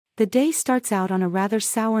The day starts out on a rather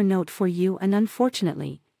sour note for you, and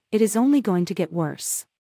unfortunately, it is only going to get worse.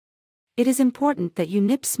 It is important that you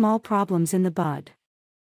nip small problems in the bud.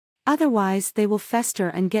 Otherwise, they will fester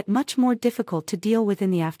and get much more difficult to deal with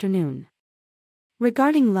in the afternoon.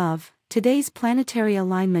 Regarding love, today's planetary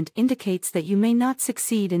alignment indicates that you may not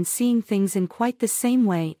succeed in seeing things in quite the same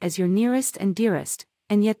way as your nearest and dearest,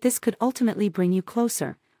 and yet this could ultimately bring you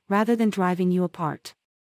closer, rather than driving you apart.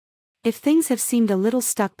 If things have seemed a little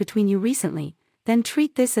stuck between you recently, then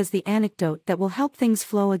treat this as the anecdote that will help things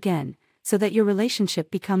flow again, so that your relationship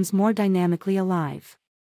becomes more dynamically alive.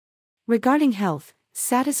 Regarding health,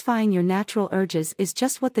 satisfying your natural urges is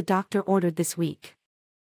just what the doctor ordered this week.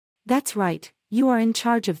 That's right, you are in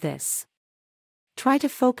charge of this. Try to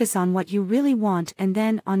focus on what you really want and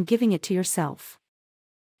then on giving it to yourself.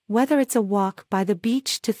 Whether it's a walk by the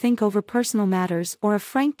beach to think over personal matters or a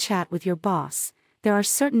frank chat with your boss, there are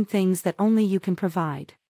certain things that only you can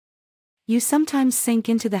provide. You sometimes sink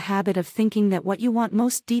into the habit of thinking that what you want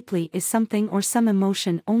most deeply is something or some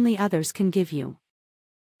emotion only others can give you.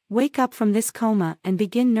 Wake up from this coma and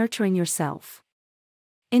begin nurturing yourself.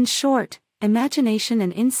 In short, imagination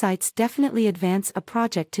and insights definitely advance a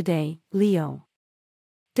project today, Leo.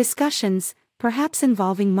 Discussions, perhaps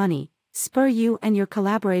involving money, spur you and your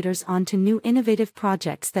collaborators on to new innovative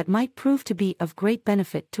projects that might prove to be of great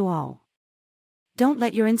benefit to all. Don't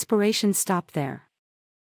let your inspiration stop there.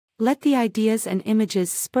 Let the ideas and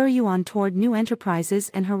images spur you on toward new enterprises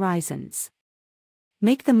and horizons.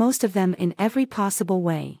 Make the most of them in every possible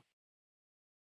way.